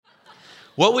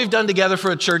What we've done together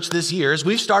for a church this year is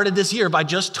we've started this year by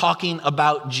just talking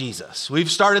about Jesus. We've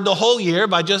started the whole year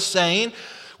by just saying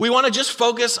we want to just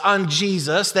focus on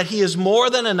Jesus, that he is more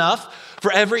than enough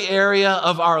for every area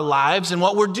of our lives. And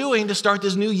what we're doing to start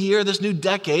this new year, this new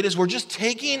decade, is we're just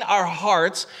taking our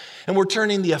hearts and we're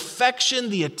turning the affection,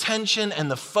 the attention,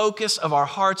 and the focus of our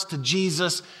hearts to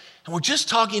Jesus. And we're just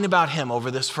talking about him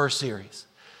over this first series.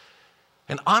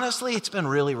 And honestly, it's been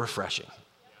really refreshing.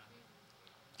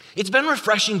 It's been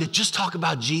refreshing to just talk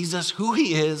about Jesus, who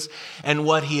he is, and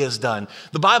what he has done.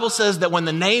 The Bible says that when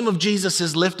the name of Jesus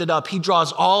is lifted up, he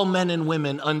draws all men and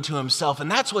women unto himself.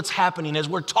 And that's what's happening as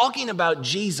we're talking about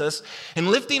Jesus and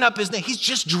lifting up his name. He's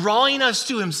just drawing us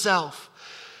to himself.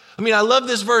 I mean, I love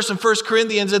this verse in 1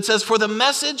 Corinthians. It says, "For the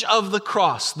message of the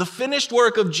cross, the finished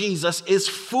work of Jesus, is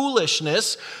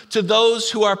foolishness to those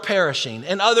who are perishing."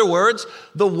 In other words,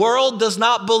 the world does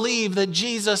not believe that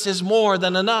Jesus is more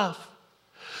than enough.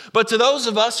 But to those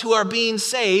of us who are being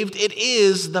saved, it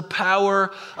is the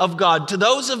power of God. To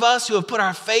those of us who have put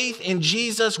our faith in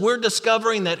Jesus, we're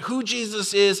discovering that who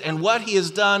Jesus is and what he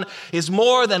has done is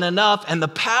more than enough. And the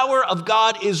power of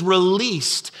God is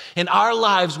released in our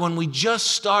lives when we just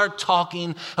start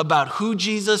talking about who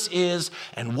Jesus is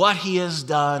and what he has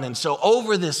done. And so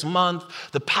over this month,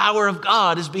 the power of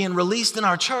God is being released in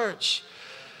our church,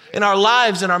 in our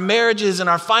lives, in our marriages, in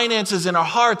our finances, in our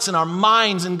hearts, in our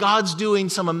minds. And God's doing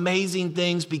some amazing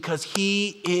things because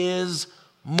he is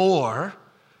more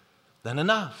than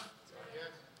enough.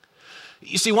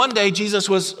 You see, one day Jesus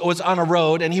was on a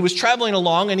road and he was traveling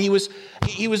along and he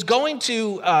was going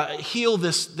to heal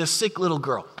this sick little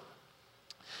girl.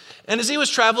 And as he was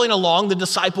traveling along, the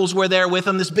disciples were there with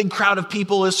him. This big crowd of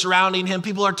people is surrounding him.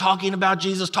 People are talking about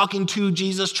Jesus, talking to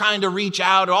Jesus, trying to reach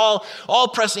out, all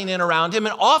pressing in around him.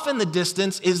 And off in the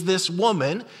distance is this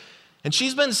woman, and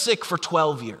she's been sick for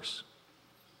 12 years.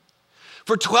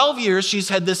 For 12 years, she's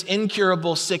had this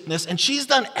incurable sickness, and she's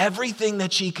done everything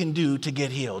that she can do to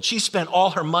get healed. She spent all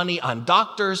her money on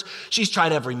doctors. She's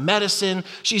tried every medicine.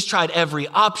 She's tried every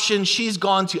option. She's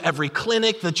gone to every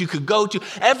clinic that you could go to.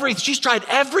 She's tried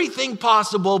everything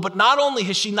possible, but not only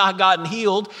has she not gotten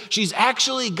healed, she's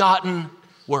actually gotten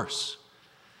worse.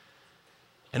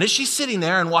 And as she's sitting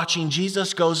there and watching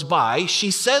Jesus goes by, she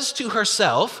says to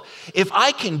herself, "If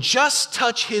I can just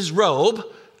touch his robe,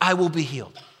 I will be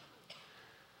healed."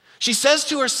 She says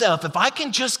to herself, "If I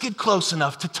can just get close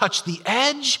enough to touch the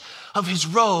edge of his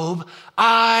robe,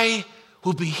 I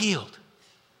will be healed."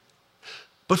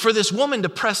 But for this woman to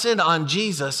press in on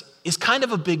Jesus is kind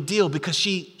of a big deal because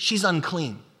she's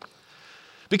unclean.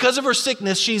 Because of her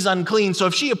sickness, she's unclean. So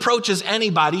if she approaches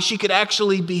anybody, she could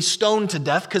actually be stoned to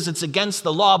death because it's against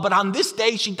the law. But on this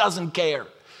day, she doesn't care.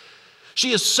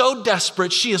 She is so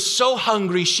desperate, she is so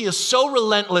hungry, she is so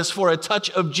relentless for a touch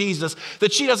of Jesus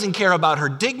that she doesn't care about her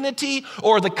dignity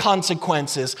or the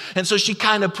consequences. And so she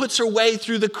kind of puts her way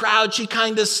through the crowd, she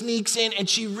kind of sneaks in and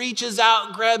she reaches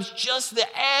out, grabs just the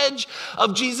edge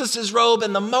of Jesus's robe.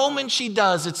 And the moment she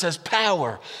does, it says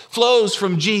power flows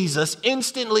from Jesus,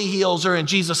 instantly heals her, and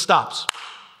Jesus stops.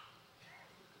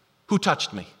 "Who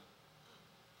touched me?"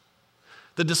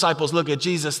 The disciples look at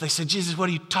Jesus. They say, "Jesus, what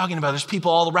are you talking about? There's people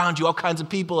all around you. All kinds of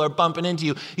people are bumping into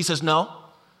you." He says, "No,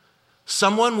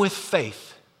 someone with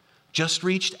faith just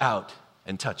reached out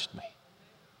and touched me."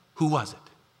 Who was it?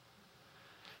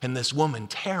 And this woman,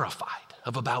 terrified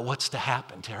about what's to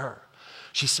happen to her,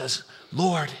 she says,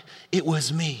 "Lord, it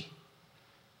was me."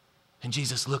 And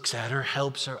Jesus looks at her,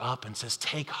 helps her up, and says,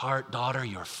 "Take heart, daughter,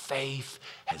 your faith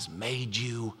has made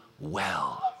you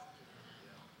well."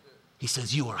 He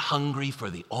says, "You are hungry for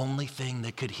the only thing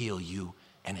that could heal you,"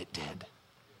 and it did.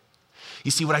 You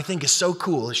see, what I think is so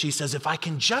cool is she says, "If I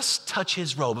can just touch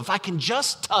his robe, if I can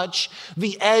just touch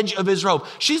the edge of his robe."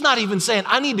 She's not even saying,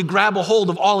 "I need to grab a hold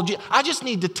of all of Jesus. I just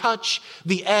need to touch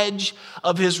the edge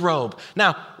of his robe."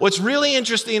 Now, what's really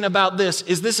interesting about this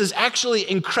is actually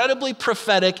incredibly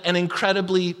prophetic and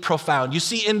incredibly profound. You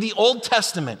see, in the Old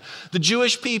Testament, the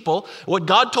Jewish people, what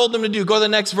God told them to do, go to the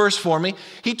next verse for me.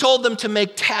 He told them to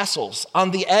make tassels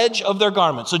on the edge of their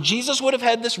garment. So Jesus would have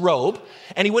had this robe,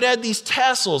 and he would have had these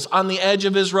tassels on the edge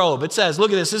of his robe. It says,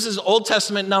 look at this is Old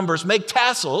Testament Numbers. "Make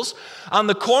tassels on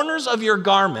the corners of your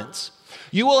garments.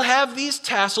 You will have these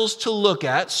tassels to look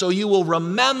at, so you will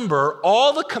remember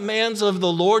all the commands of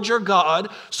the Lord your God,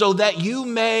 so that you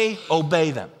may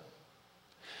obey them."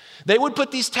 They would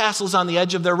put these tassels on the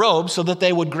edge of their robe so that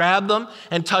they would grab them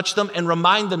and touch them and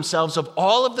remind themselves of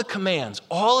all of the commands,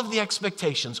 all of the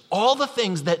expectations, all the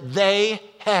things that they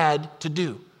had to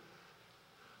do.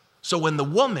 So when the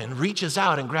woman reaches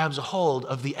out and grabs a hold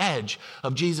of the edge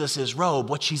of Jesus' robe,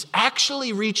 what she's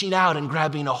actually reaching out and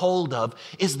grabbing a hold of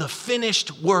is the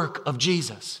finished work of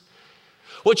Jesus.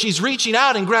 What she's reaching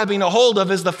out and grabbing a hold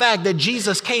of is the fact that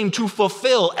Jesus came to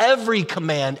fulfill every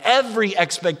command, every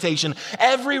expectation,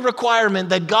 every requirement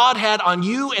that God had on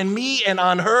you and me and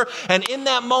on her. And in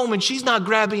that moment, she's not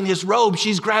grabbing his robe,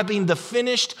 she's grabbing the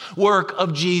finished work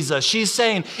of Jesus. She's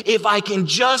saying, if I can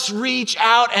just reach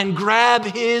out and grab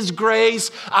his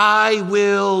grace, I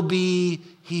will be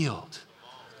healed.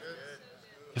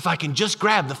 If I can just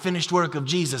grab the finished work of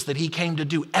Jesus, that he came to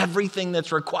do everything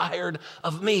that's required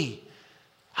of me,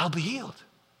 I'll be healed.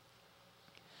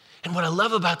 And what I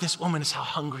love about this woman is how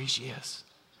hungry she is,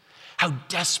 how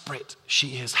desperate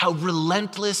she is, how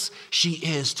relentless she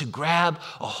is to grab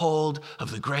a hold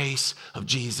of the grace of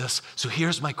Jesus. So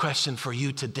here's my question for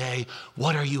you today.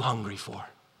 What are you hungry for?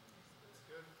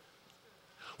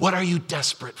 What are you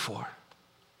desperate for?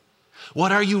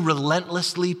 What are you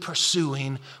relentlessly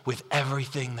pursuing with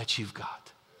everything that you've got?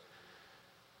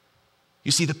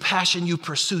 You see, the passion you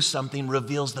pursue something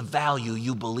reveals the value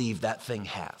you believe that thing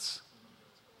has.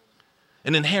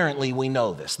 And inherently, we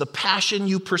know this. The passion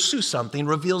you pursue something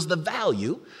reveals the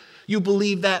value you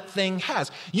believe that thing has.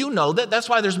 You know that. That's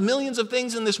why there's millions of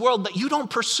things in this world that you don't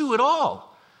pursue at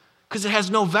all, because it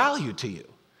has no value to you.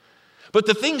 But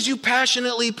the things you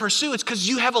passionately pursue, it's because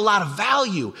you have a lot of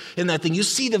value in that thing. You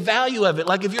see the value of it.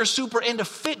 Like if you're super into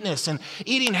fitness and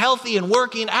eating healthy and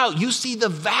working out, you see the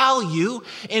value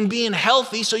in being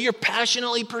healthy, so you're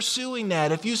passionately pursuing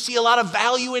that. If you see a lot of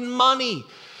value in money,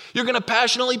 you're going to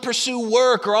passionately pursue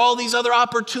work or all these other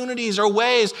opportunities or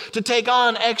ways to take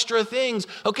on extra things.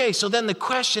 Okay, so then the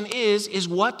question is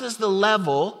what does the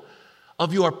level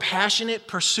of your passionate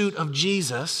pursuit of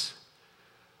Jesus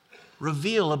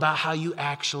reveal about how you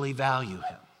actually value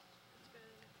him?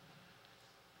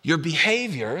 Your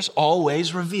behaviors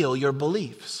always reveal your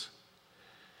beliefs.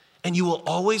 And you will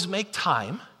always make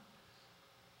time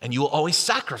and you will always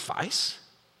sacrifice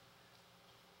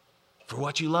for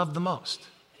what you love the most.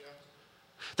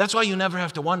 That's why you never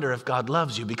have to wonder if God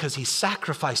loves you, because he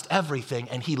sacrificed everything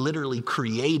and he literally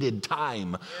created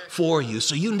time for you.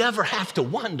 So you never have to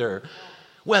wonder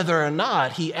whether or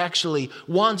not he actually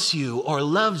wants you or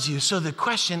loves you. So the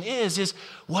question is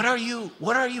what are you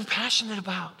passionate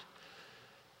about?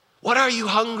 What are you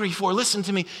hungry for? Listen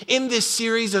to me. In this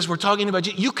series, as we're talking about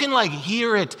Jesus, you can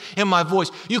hear it in my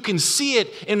voice. You can see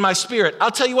it in my spirit.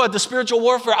 I'll tell you what, the spiritual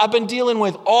warfare I've been dealing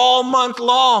with all month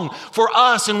long for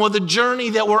us and what the journey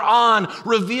that we're on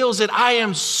reveals it. I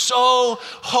am so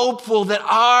hopeful that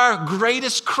our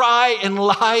greatest cry in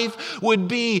life would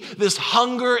be this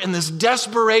hunger and this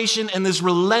desperation and this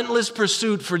relentless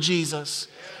pursuit for Jesus.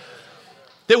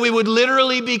 That we would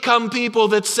literally become people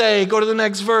that say, go to the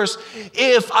next verse,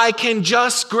 if I can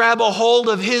just grab a hold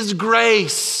of his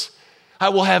grace, I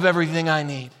will have everything I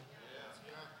need.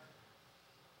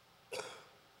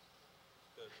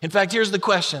 In fact, here's the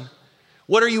question.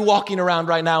 What are you walking around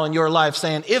right now in your life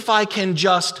saying, if I can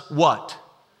just what?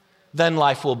 Then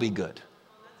life will be good.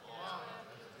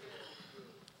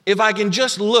 If I can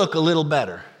just look a little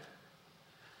better.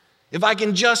 If I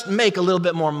can just make a little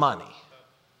bit more money.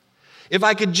 If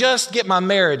I could just get my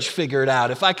marriage figured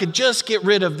out, if I could just get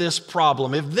rid of this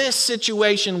problem, if this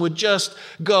situation would just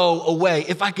go away,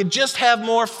 if I could just have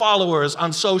more followers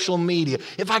on social media,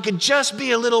 if I could just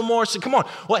be a little more, come on,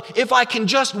 what? If I can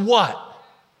just what?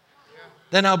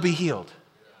 Then I'll be healed.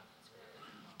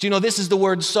 Do you know this is the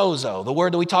word sozo, the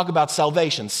word that we talk about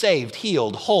salvation, saved,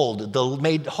 healed,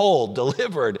 made whole,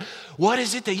 delivered. What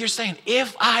is it that you're saying?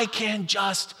 If I can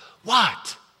just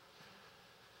what?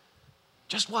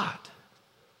 Just what?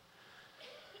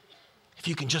 If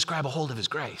you can just grab a hold of his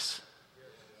grace,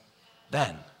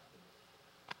 then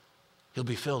he'll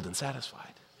be filled and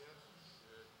satisfied.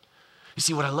 You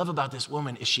see, what I love about this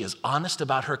woman is she is honest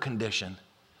about her condition.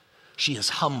 She is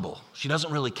humble. She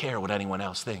doesn't really care what anyone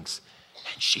else thinks.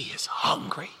 And she is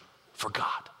hungry for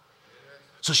God.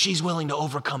 So she's willing to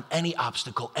overcome any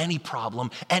obstacle, any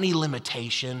problem, any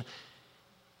limitation,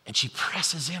 and she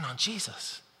presses in on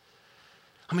Jesus.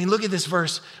 I mean, look at this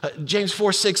verse. James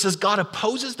 4:6 says, God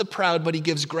opposes the proud, but he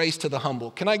gives grace to the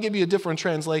humble. Can I give you a different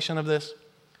translation of this?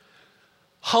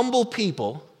 Humble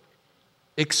people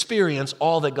experience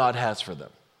all that God has for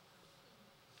them.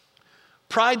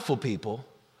 Prideful people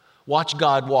watch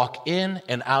God walk in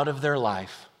and out of their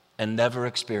life and never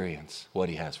experience what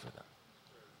he has for them.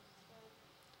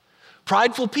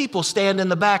 Prideful people stand in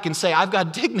the back and say, I've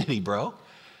got dignity, bro.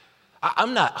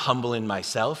 I'm not humbling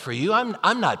myself for you.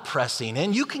 I'm not pressing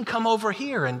in. You can come over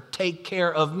here and take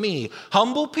care of me.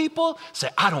 Humble people say,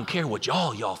 I don't care what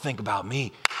y'all think about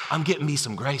me. I'm getting me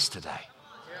some grace today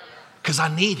because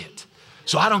I need it.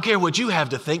 So I don't care what you have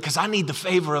to think because I need the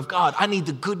favor of God. I need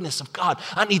the goodness of God.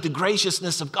 I need the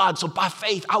graciousness of God. So by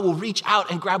faith, I will reach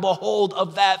out and grab a hold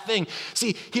of that thing.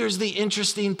 See, here's the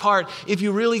interesting part. If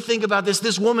you really think about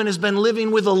this woman has been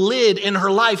living with a lid in her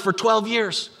life for 12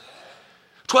 years.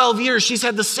 12 years, she's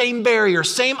had the same barrier,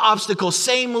 same obstacle,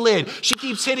 same lid. She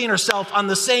keeps hitting herself on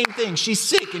the same thing. She's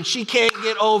sick and she can't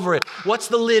get over it. What's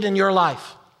the lid in your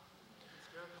life?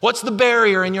 What's the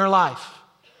barrier in your life?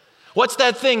 What's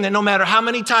that thing that no matter how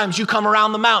many times you come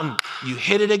around the mountain, you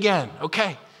hit it again?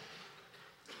 Okay.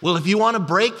 Well, if you want to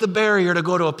break the barrier to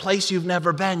go to a place you've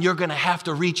never been, you're going to have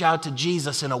to reach out to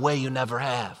Jesus in a way you never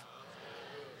have.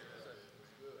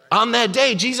 On that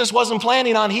day, Jesus wasn't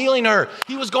planning on healing her.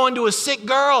 He was going to a sick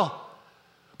girl.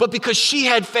 But because she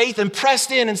had faith and pressed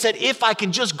in and said, if I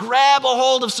can just grab a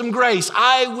hold of some grace,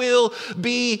 I will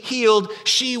be healed.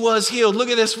 She was healed. Look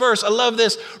at this verse. I love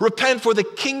this. Repent, for the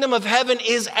kingdom of heaven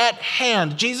is at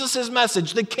hand. Jesus'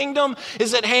 message, the kingdom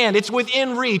is at hand. It's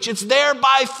within reach. It's there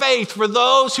by faith for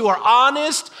those who are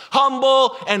honest,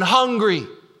 humble, and hungry.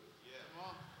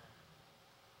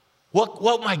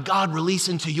 What might God release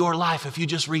into your life if you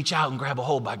just reach out and grab a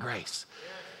hold by grace?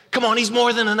 Come on, he's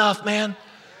more than enough, man.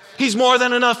 He's more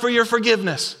than enough for your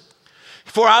forgiveness.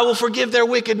 For I will forgive their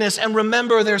wickedness and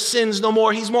remember their sins no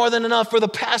more. He's more than enough for the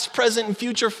past, present, and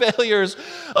future failures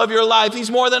of your life.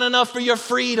 He's more than enough for your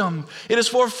freedom. It is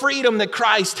for freedom that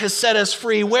Christ has set us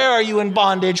free. Where are you in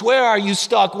bondage? Where are you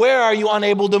stuck? Where are you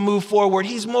unable to move forward?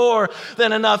 He's more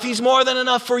than enough. He's more than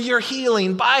enough for your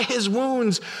healing. By his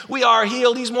wounds, we are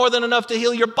healed. He's more than enough to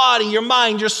heal your body, your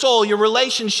mind, your soul, your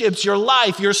relationships, your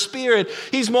life, your spirit.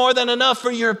 He's more than enough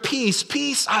for your peace.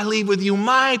 Peace I leave with you.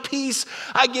 My peace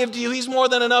I give to you. He's more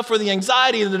than enough for the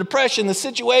anxiety, the depression, the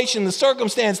situation, the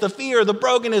circumstance, the fear, the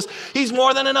brokenness. He's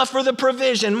more than enough for the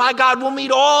provision. My God will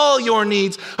meet all your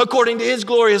needs according to his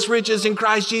glorious riches in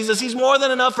Christ Jesus. He's more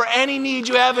than enough for any need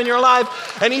you have in your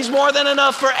life, and he's more than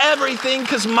enough for everything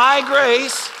because my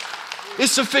grace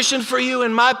is sufficient for you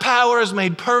and my power is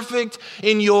made perfect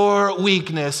in your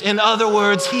weakness. In other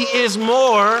words, he is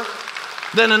more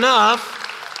than enough.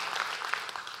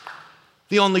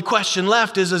 The only question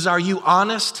left is are you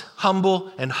honest,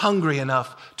 humble, and hungry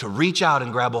enough to reach out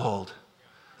and grab a hold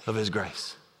of his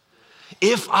grace?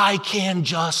 If I can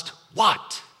just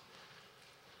what?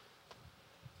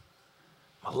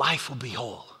 My life will be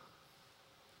whole.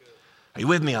 Are you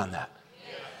with me on that?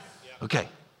 Okay,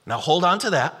 now hold on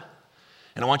to that.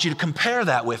 And I want you to compare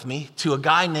that with me to a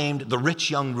guy named the rich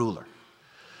young ruler.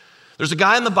 There's a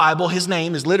guy in the Bible, his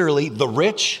name is literally the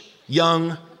rich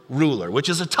young ruler, which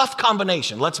is a tough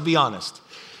combination, let's be honest.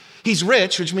 He's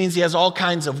rich, which means he has all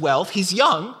kinds of wealth. He's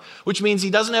young, which means he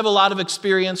doesn't have a lot of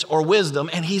experience or wisdom,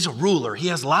 and he's a ruler. He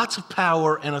has lots of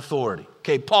power and authority.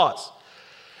 Okay, pause.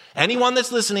 Anyone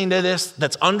that's listening to this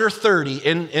that's under 30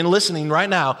 in listening right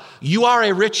now, you are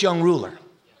a rich young ruler.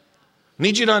 I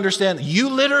need you to understand, you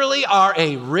literally are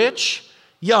a rich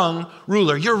young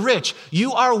ruler. You're rich.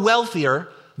 You are wealthier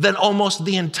than almost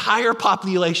the entire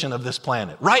population of this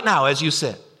planet right now as you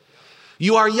sit.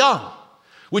 You are young,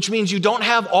 which means you don't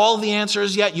have all the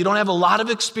answers yet. You don't have a lot of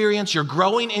experience. You're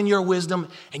growing in your wisdom,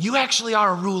 and you actually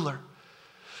are a ruler.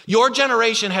 Your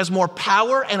generation has more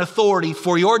power and authority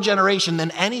for your generation than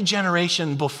any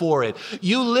generation before it.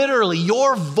 You literally,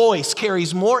 your voice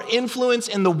carries more influence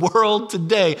in the world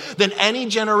today than any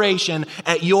generation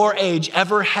at your age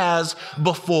ever has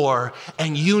before,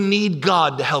 and you need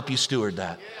God to help you steward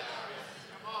that.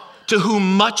 To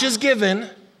whom much is given,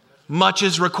 much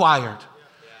is required.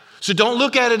 So don't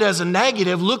look at it as a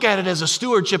negative, look at it as a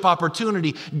stewardship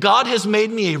opportunity. God has made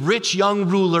me a rich young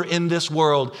ruler in this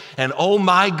world, and oh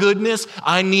my goodness,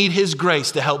 I need his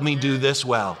grace to help me do this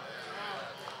well.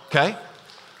 Okay?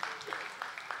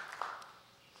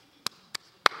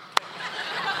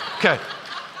 Okay.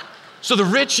 So the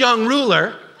rich young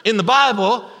ruler in the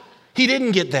Bible, he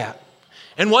didn't get that.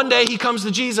 And one day he comes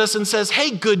to Jesus and says, "Hey,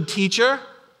 good teacher,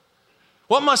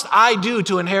 what must I do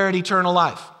to inherit eternal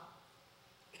life?"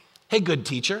 Hey, good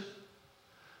teacher.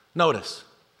 Notice,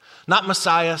 not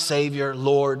Messiah, Savior,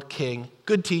 Lord, King.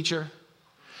 Good teacher.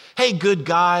 Hey, good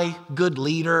guy, good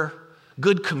leader,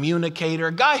 good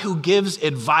communicator, guy who gives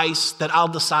advice that I'll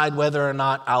decide whether or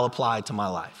not I'll apply to my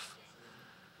life.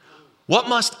 What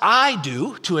must I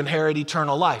do to inherit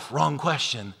eternal life? Wrong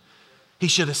question. He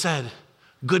should have said,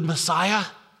 good Messiah,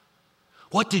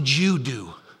 what did you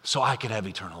do so I could have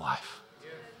eternal life?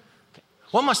 Okay.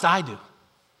 What must I do?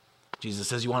 Jesus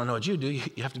says, you want to know what you do?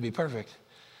 You have to be perfect.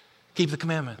 Keep the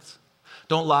commandments.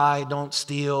 Don't lie, don't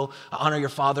steal, honor your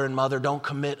father and mother, don't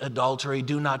commit adultery,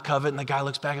 do not covet. And the guy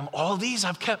looks back at him, all these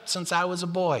I've kept since I was a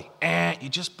boy. You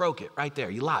just broke it right there.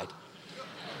 You lied.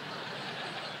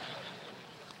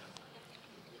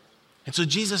 And so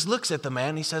Jesus looks at the man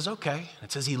and he says, okay.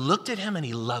 It says he looked at him and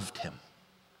he loved him.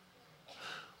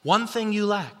 One thing you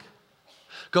lack.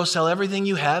 Go sell everything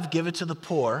you have, give it to the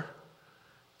poor,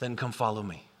 then come follow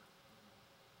me.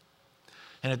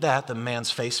 And at that, the man's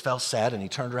face fell sad and he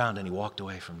turned around and he walked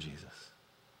away from Jesus.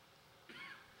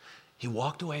 He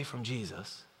walked away from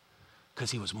Jesus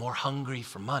because he was more hungry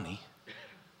for money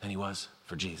than he was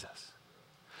for Jesus.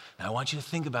 Now, I want you to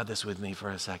think about this with me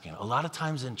for a second. A lot of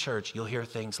times in church, you'll hear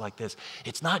things like this.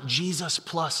 It's not Jesus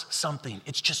plus something.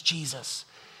 It's just Jesus.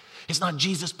 It's not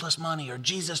Jesus plus money or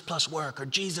Jesus plus work or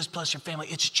Jesus plus your family.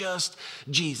 It's just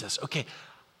Jesus. Okay,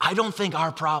 I don't think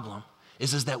our problem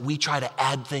is that we try to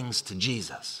add things to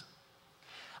Jesus.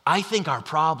 I think our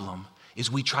problem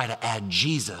is we try to add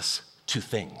Jesus to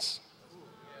things.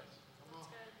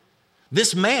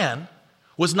 This man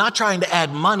was not trying to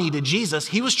add money to Jesus.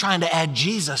 He was trying to add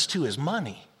Jesus to his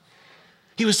money.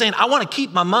 He was saying, I want to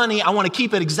keep my money. I want to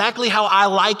keep it exactly how I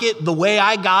like it, the way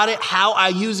I got it, how I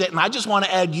use it. And I just want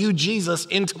to add you, Jesus,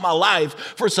 into my life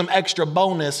for some extra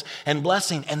bonus and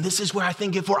blessing. And this is where I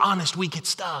think if we're honest, we get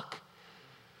stuck.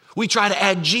 We try to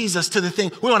add Jesus to the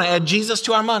thing. We want to add Jesus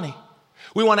to our money.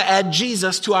 We want to add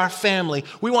Jesus to our family.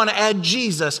 We want to add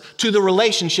Jesus to the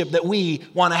relationship that we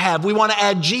want to have. We want to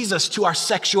add Jesus to our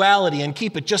sexuality and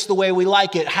keep it just the way we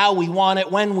like it, how we want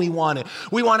it, when we want it.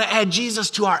 We want to add Jesus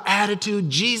to our attitude,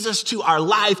 Jesus to our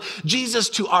life, Jesus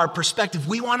to our perspective.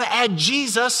 We want to add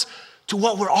Jesus to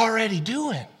what we're already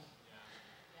doing.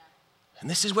 And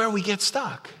this is where we get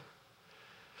stuck.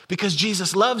 Because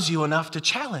Jesus loves you enough to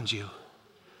challenge you.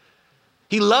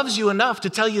 He loves you enough to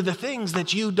tell you the things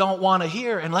that you don't want to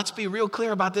hear. And let's be real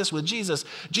clear about this with Jesus.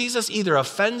 Jesus either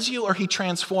offends you or he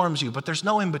transforms you, but there's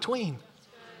no in between.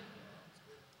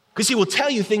 Because he will tell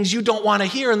you things you don't want to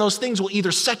hear, and those things will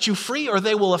either set you free or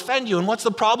they will offend you. And what's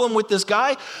the problem with this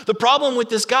guy? The problem with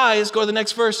this guy is, go to the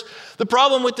next verse. The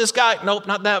problem with this guy, nope,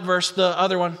 not that verse, the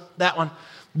other one, that one.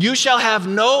 You shall have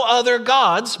no other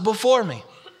gods before me.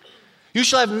 You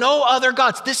shall have no other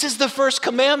gods. This is the first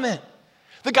commandment.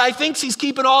 The guy thinks he's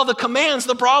keeping all the commands.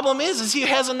 The problem is he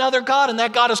has another God, and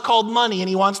that God is called money, and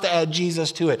he wants to add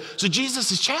Jesus to it. So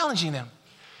Jesus is challenging him.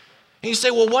 And you say,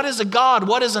 well, what is a God?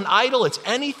 What is an idol? It's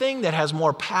anything that has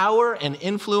more power and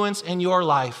influence in your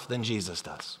life than Jesus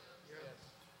does.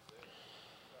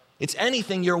 It's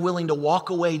anything you're willing to walk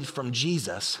away from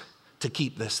Jesus to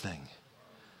keep this thing.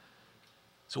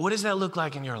 So what does that look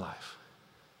like in your life?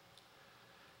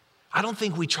 I don't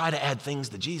think we try to add things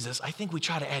to Jesus. I think we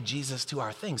try to add Jesus to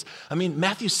our things. I mean,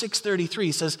 Matthew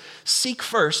 6:33 says, seek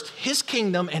first his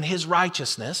kingdom and his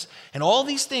righteousness, and all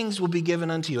these things will be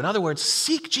given unto you. In other words,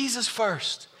 seek Jesus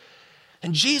first.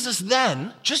 And Jesus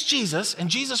then, just Jesus, and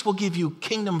Jesus will give you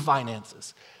kingdom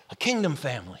finances, a kingdom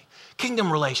family,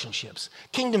 kingdom relationships,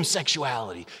 kingdom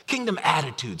sexuality, kingdom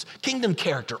attitudes, kingdom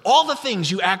character, all the things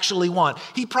you actually want.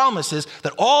 He promises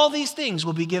that all these things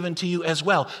will be given to you as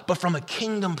well, but from a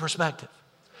kingdom perspective.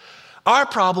 Our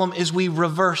problem is we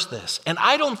reverse this. And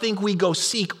I don't think we go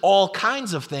seek all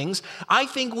kinds of things. I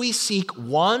think we seek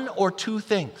one or two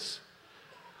things.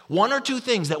 One or two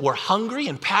things that we're hungry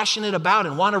and passionate about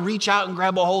and want to reach out and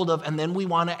grab a hold of, and then we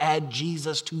want to add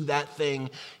Jesus to that thing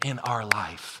in our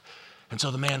life. And so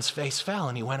the man's face fell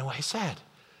and he went away sad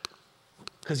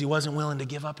because he wasn't willing to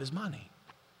give up his money.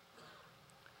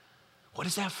 What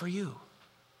is that for you?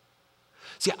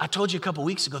 See, I told you a couple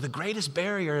weeks ago, the greatest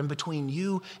barrier in between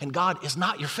you and God is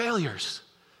not your failures.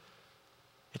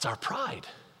 It's our pride.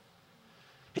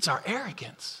 It's our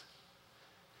arrogance.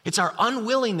 It's our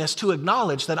unwillingness to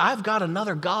acknowledge that I've got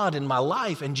another God in my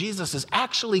life, and Jesus is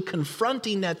actually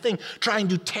confronting that thing, trying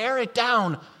to tear it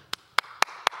down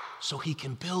so he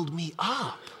can build me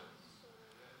up.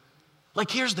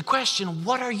 Like, here's the question: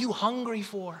 what are you hungry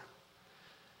for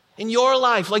in your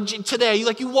life? Like today,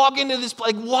 you walk into this,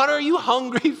 like, what are you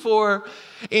hungry for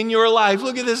in your life?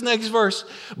 Look at this next verse.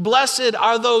 Blessed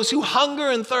are those who hunger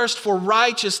and thirst for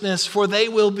righteousness, for they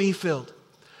will be filled.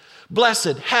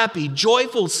 Blessed, happy,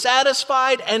 joyful,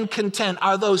 satisfied, and content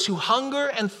are those who hunger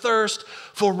and thirst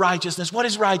for righteousness. What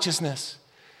is righteousness?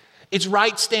 It's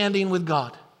right standing with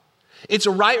God. It's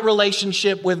a right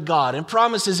relationship with God, and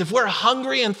promises if we're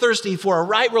hungry and thirsty for a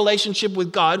right relationship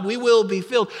with God, we will be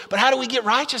filled. But how do we get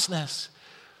righteousness?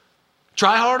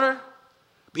 Try harder,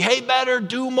 behave better,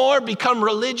 do more, become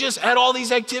religious, add all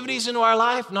these activities into our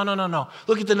life? No.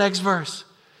 Look at the next verse.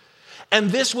 And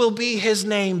this will be his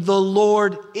name. The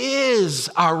Lord is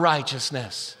our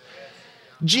righteousness.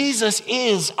 Jesus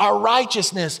is our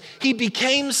righteousness. He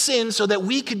became sin so that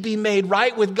we could be made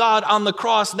right with God on the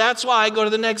cross. That's why I go to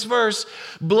the next verse.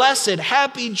 Blessed,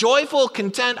 happy, joyful,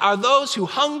 content are those who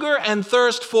hunger and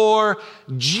thirst for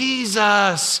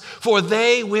Jesus, for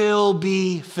they will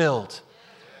be filled.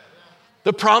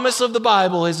 The promise of the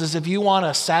Bible is if you want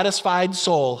a satisfied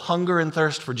soul, hunger and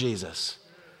thirst for Jesus,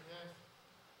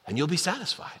 and you'll be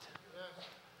satisfied.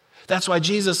 That's why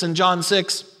Jesus in John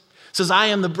 6 says, I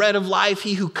am the bread of life.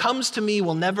 He who comes to me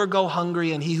will never go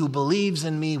hungry, and he who believes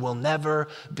in me will never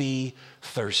be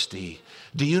thirsty.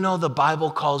 Do you know the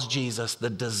Bible calls Jesus the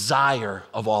desire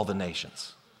of all the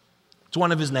nations? It's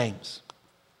one of his names.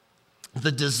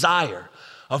 The desire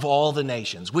of all the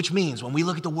nations, which means when we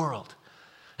look at the world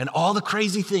and all the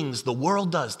crazy things the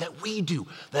world does, that we do,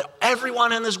 that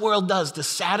everyone in this world does to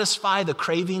satisfy the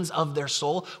cravings of their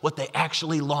soul, what they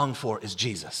actually long for is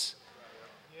Jesus.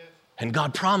 And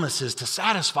God promises to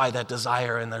satisfy that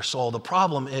desire in their soul. The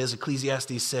problem is,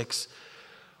 Ecclesiastes 6,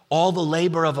 all the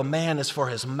labor of a man is for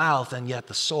his mouth, and yet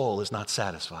the soul is not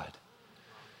satisfied.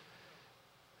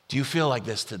 Do you feel like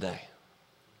this today?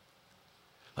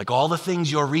 Like all the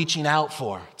things you're reaching out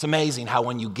for. It's amazing how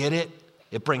when you get it,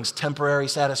 it brings temporary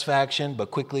satisfaction,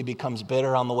 but quickly becomes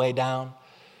bitter on the way down.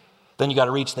 Then you got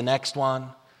to reach the next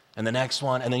one. And the next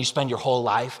one, and then you spend your whole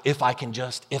life, if I can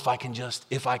just.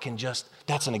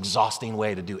 That's an exhausting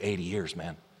way to do 80 years,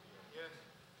 man.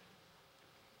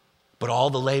 But all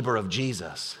the labor of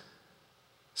Jesus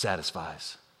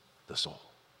satisfies the soul.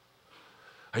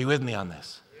 Are you with me on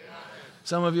this?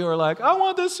 Some of you are like, I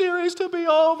want this series to be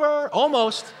over.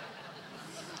 Almost.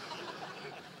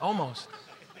 Almost.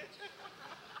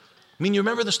 I mean, you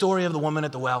remember the story of the woman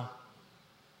at the well?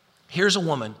 Here's a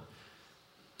woman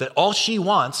that all she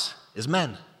wants is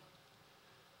men.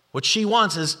 What she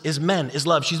wants is men, is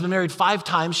love. She's been married 5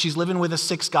 times. She's living with a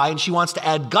 6th guy, and she wants to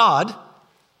add God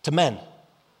to men.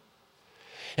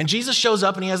 And Jesus shows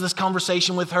up, and he has this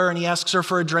conversation with her, and he asks her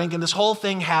for a drink, and this whole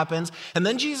thing happens. And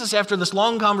then Jesus, after this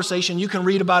long conversation, you can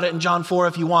read about it in John 4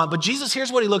 if you want, but Jesus,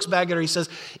 here's what he looks back at her. He says,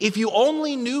 if you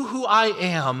only knew who I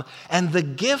am and the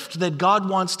gift that God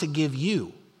wants to give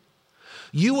you,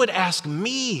 you would ask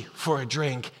me for a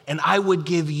drink, and I would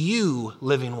give you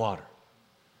living water.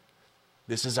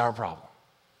 This is our problem.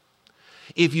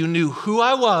 If you knew who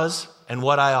I was and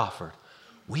what I offered,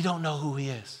 we don't know who he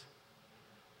is.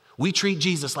 We treat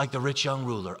Jesus like the rich young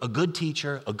ruler, a good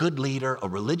teacher, a good leader, a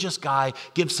religious guy,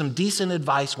 gives some decent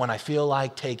advice when I feel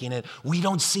like taking it. We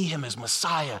don't see him as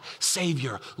Messiah,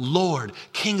 Savior, Lord,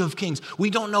 King of Kings.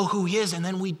 We don't know who he is, and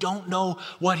then we don't know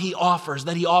what he offers,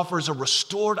 that he offers a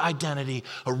restored identity,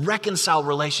 a reconciled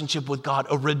relationship with God,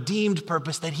 a redeemed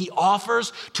purpose that he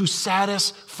offers to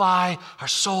satisfy our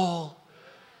soul.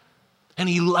 And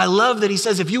I love that he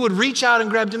says, if you would reach out and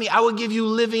grab to me, I will give you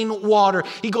living water.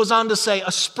 He goes on to say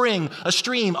a spring, a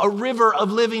stream, a river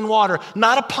of living water.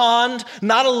 Not a pond,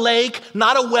 not a lake,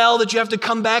 not a well that you have to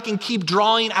come back and keep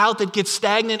drawing out that gets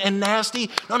stagnant and nasty.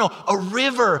 No, a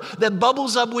river that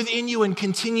bubbles up within you and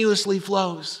continuously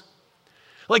flows.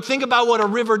 Like think about what a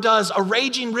river does. A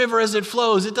raging river as it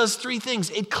flows, it does 3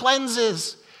 things. It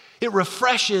cleanses, it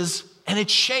refreshes, and it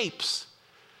shapes.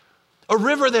 A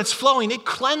river that's flowing, it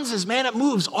cleanses, man, it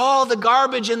moves all the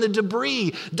garbage and the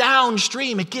debris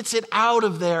downstream. It gets it out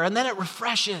of there, and then it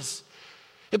refreshes.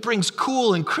 It brings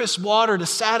cool and crisp water to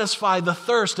satisfy the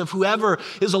thirst of whoever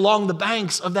is along the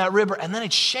banks of that river, and then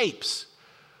it shapes.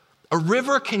 A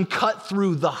river can cut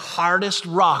through the hardest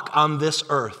rock on this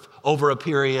earth over a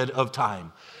period of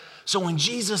time. So when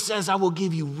Jesus says, I will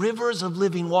give you rivers of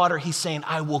living water, he's saying,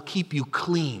 I will keep you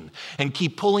clean and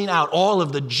keep pulling out all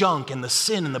of the junk and the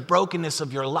sin and the brokenness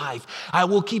of your life. I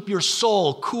will keep your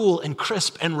soul cool and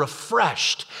crisp and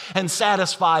refreshed and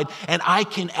satisfied, and I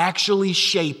can actually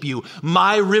shape you.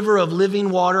 My river of living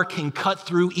water can cut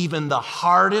through even the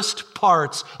hardest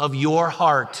parts of your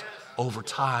heart over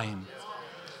time.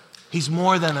 He's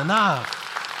more than enough.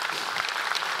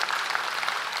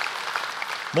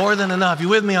 More than enough. You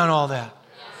with me on all that?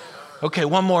 Okay,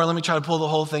 one more. Let me try to pull the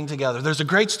whole thing together. There's a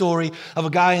great story of a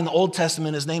guy in the Old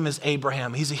Testament. His name is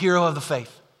Abraham. He's a hero of the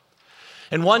faith.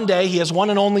 And one day, he has one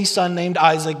and only son named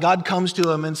Isaac. God comes to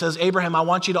him and says, Abraham, I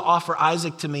want you to offer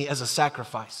Isaac to me as a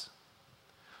sacrifice.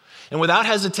 And without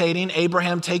hesitating,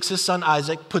 Abraham takes his son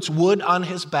Isaac, puts wood on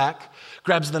his back,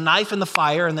 grabs the knife and the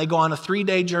fire, and they go on a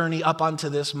 3-day journey up onto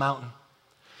this mountain.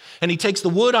 And he takes the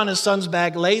wood on his son's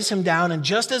back, lays him down, and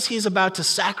just as he's about to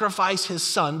sacrifice his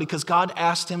son, because God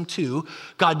asked him to,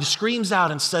 God screams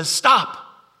out and says, stop.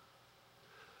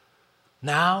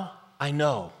 Now I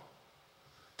know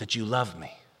that you love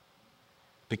me.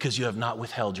 because you have not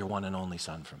withheld your one and only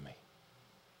Son from me.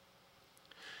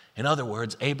 In other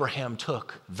words, Abraham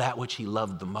took that which he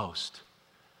loved the most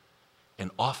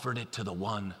and offered it to the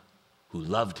one who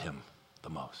loved him the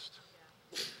most.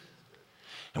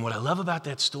 And what I love about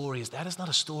that story is that is not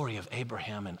a story of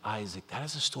Abraham and Isaac. That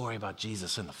is a story about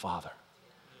Jesus and the Father.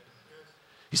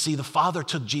 You see, the Father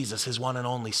took Jesus, his one and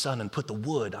only Son, and put the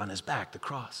wood on his back, the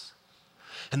cross.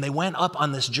 And they went up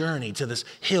on this journey to this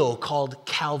hill called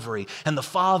Calvary. And the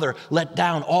Father let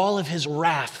down all of his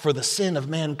wrath for the sin of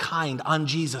mankind on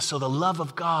Jesus so the love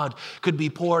of God could be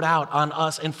poured out on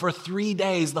us. And for 3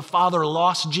 days, the Father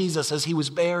lost Jesus as he was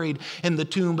buried in the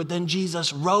tomb. But then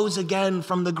Jesus rose again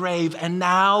from the grave. And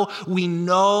now we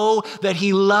know that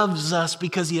he loves us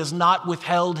because he has not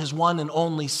withheld his one and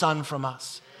only Son from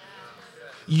us.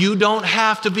 You don't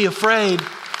have to be afraid.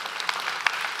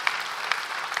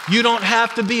 You don't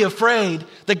have to be afraid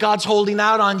that God's holding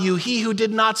out on you. He who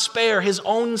did not spare his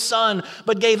own Son,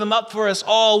 but gave him up for us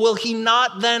all, will he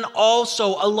not then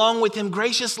also, along with him,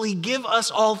 graciously give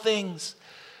us all things?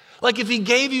 Like if he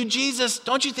gave you Jesus,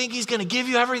 don't you think he's going to give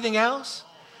you everything else?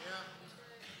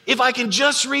 If I can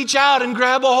just reach out and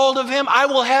grab a hold of him, I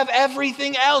will have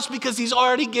everything else because he's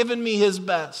already given me his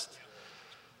best.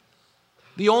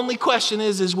 The only question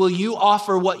is will you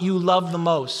offer what you love the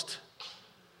most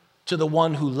to the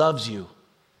one who loves you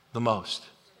the most?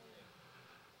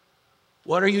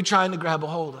 What are you trying to grab a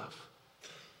hold of?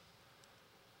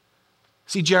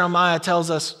 See, Jeremiah tells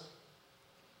us,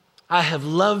 I have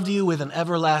loved you with an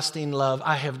everlasting love.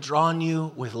 I have drawn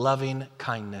you with loving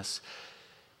kindness.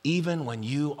 Even when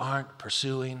you aren't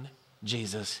pursuing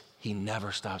Jesus, he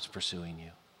never stops pursuing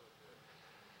you.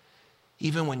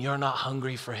 Even when you're not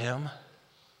hungry for him,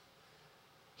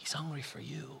 he's hungry for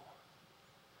you.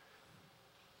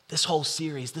 This whole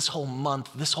series, this whole month,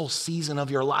 this whole season of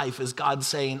your life is God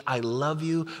saying, I love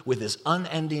you with his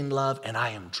unending love, and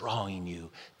I am drawing you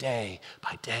day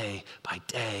by day by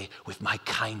day with my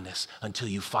kindness until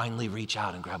you finally reach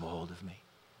out and grab a hold of me.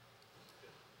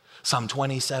 Psalm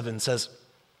 27 says,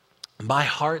 my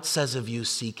heart says of you,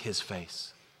 seek his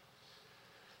face.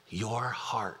 Your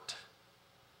heart,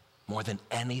 more than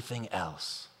anything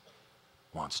else,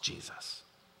 wants Jesus.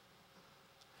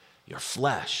 Your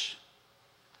flesh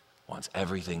wants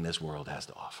everything this world has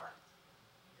to offer.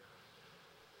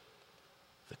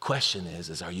 The question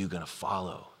is are you going to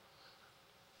follow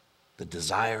the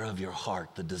desire of your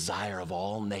heart, the desire of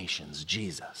all nations,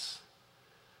 Jesus?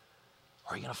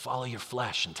 Or are you going to follow your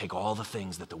flesh and take all the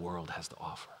things that the world has to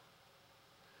offer?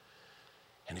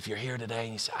 And if you're here today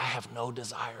and you say, I have no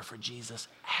desire for Jesus,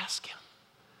 ask him.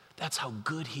 That's how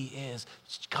good he is.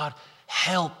 God,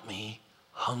 help me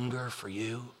hunger for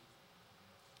you.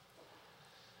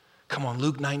 Come on,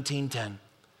 Luke 19:10.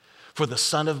 For the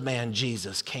Son of Man,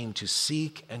 Jesus, came to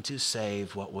seek and to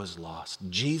save what was lost.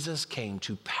 Jesus came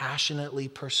to passionately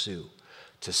pursue,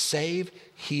 to save,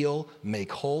 heal,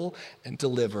 make whole, and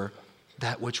deliver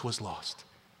that which was lost.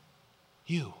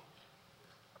 You.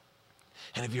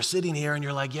 And if you're sitting here and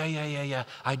you're like, yeah,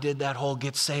 I did that whole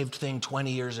get saved thing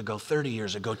 20 years ago, 30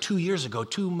 years ago, 2 years ago,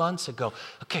 2 months ago.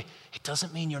 Okay, it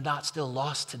doesn't mean you're not still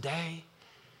lost today.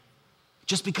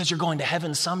 Just because you're going to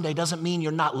heaven someday doesn't mean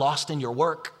you're not lost in your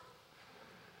work.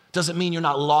 Doesn't mean you're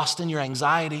not lost in your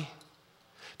anxiety.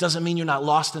 Doesn't mean you're not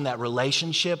lost in that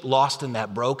relationship, lost in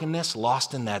that brokenness,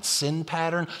 lost in that sin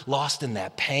pattern, lost in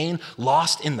that pain,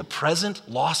 lost in the present,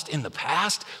 lost in the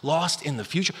past, lost in the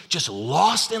future, just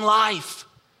lost in life.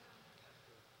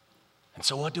 And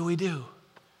so what do?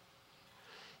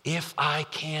 If I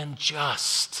can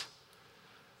just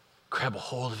grab a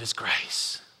hold of his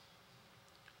grace,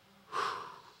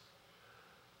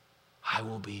 I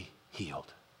will be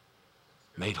healed,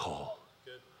 made whole,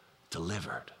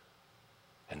 delivered,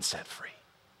 and set free.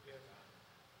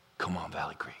 Come on,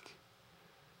 Valley Creek.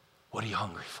 What are you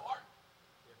hungry for?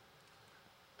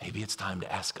 Maybe it's time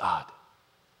to ask God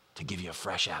to give you a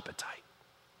fresh appetite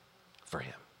for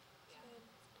him.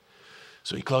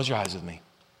 So you close your eyes with me.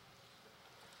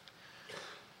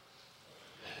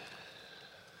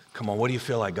 Come on, what do you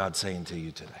feel like God's saying to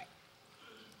you today?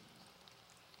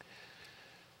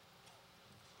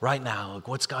 Right now, like,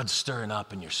 what's God stirring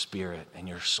up in your spirit and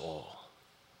your soul?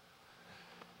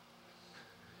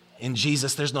 In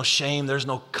Jesus, there's no shame, there's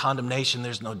no condemnation,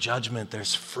 there's no judgment,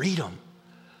 there's freedom,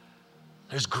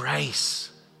 there's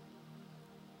grace.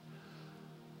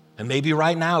 And maybe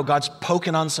right now, God's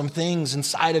poking on some things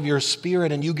inside of your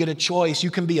spirit and you get a choice. You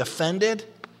can be offended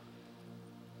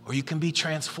or you can be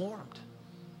transformed.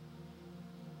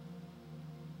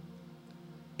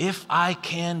 If I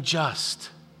can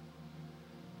just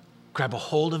grab a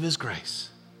hold of his grace,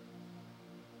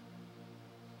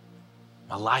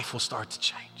 my life will start to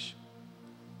change.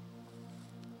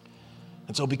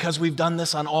 And so because we've done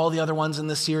this on all the other ones in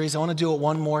this series, I want to do it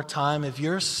one more time. If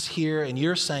you're here and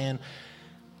you're saying,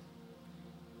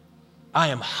 I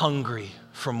am hungry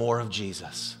for more of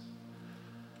Jesus,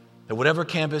 at whatever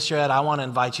campus you're at, I want to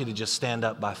invite you to just stand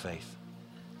up by faith.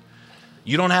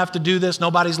 You don't have to do this.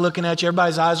 Nobody's looking at you.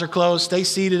 Everybody's eyes are closed. Stay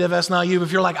seated if that's not you.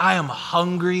 If you're like, I am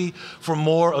hungry for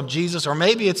more of Jesus, or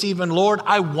maybe it's even, Lord,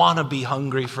 I want to be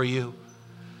hungry for you.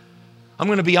 I'm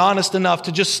going to be honest enough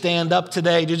to just stand up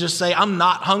today to just say, I'm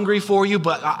not hungry for you,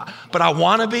 but I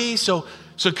want to be. So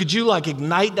could you like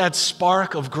ignite that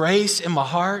spark of grace in my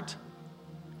heart?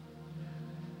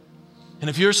 And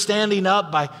if you're standing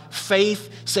up by faith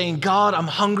saying, God, I'm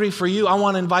hungry for you, I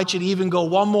want to invite you to even go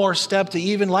one more step to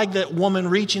even like that woman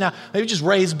reaching out. Maybe just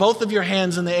raise both of your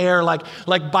hands in the air like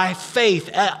by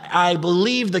faith, I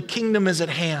believe the kingdom is at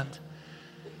hand.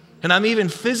 And I'm even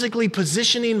physically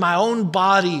positioning my own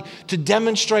body to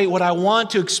demonstrate what I want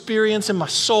to experience in my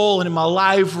soul and in my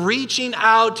life, reaching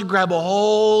out to grab a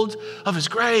hold of His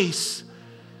grace.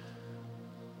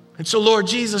 And so, Lord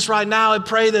Jesus, right now I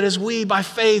pray that as we, by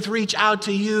faith, reach out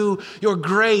to you, your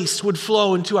grace would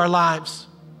flow into our lives.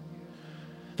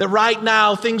 That right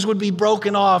now things would be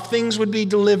broken off, things would be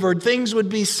delivered, things would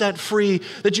be set free,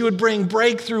 that you would bring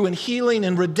breakthrough and healing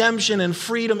and redemption and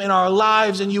freedom in our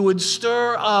lives, and you would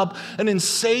stir up an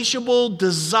insatiable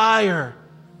desire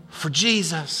for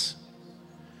Jesus.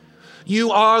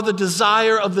 You are the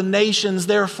desire of the nations,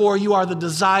 therefore you are the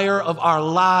desire of our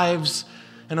lives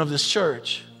and of this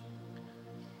church.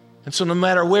 And so no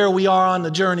matter where we are on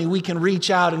the journey, we can reach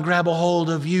out and grab a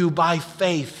hold of you by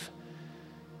faith.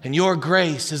 And your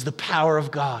grace is the power of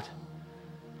God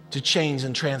to change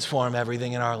and transform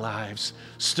everything in our lives.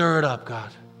 Stir it up,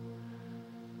 God.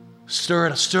 Stir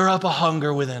it up. Stir up a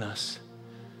hunger within us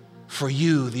for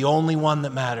you, the only one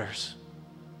that matters,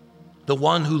 the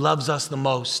one who loves us the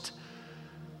most.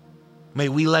 May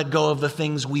we let go of the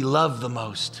things we love the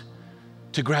most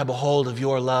to grab a hold of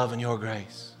your love and your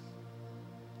grace.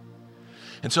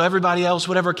 And so everybody else,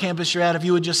 whatever campus you're at, if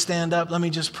you would just stand up, let me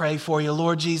just pray for you.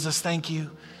 Lord Jesus, thank you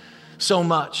so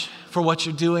much for what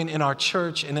you're doing in our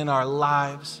church and in our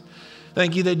lives.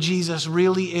 Thank you that Jesus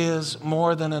really is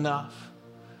more than enough.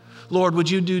 Lord,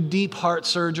 would you do deep heart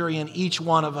surgery in each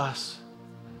one of us,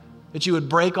 that you would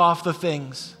break off the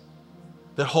things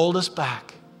that hold us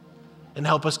back and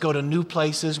help us go to new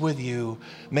places with you.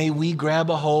 May we grab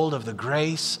a hold of the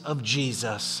grace of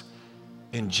Jesus.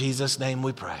 In Jesus' name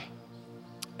we pray.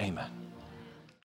 Amen.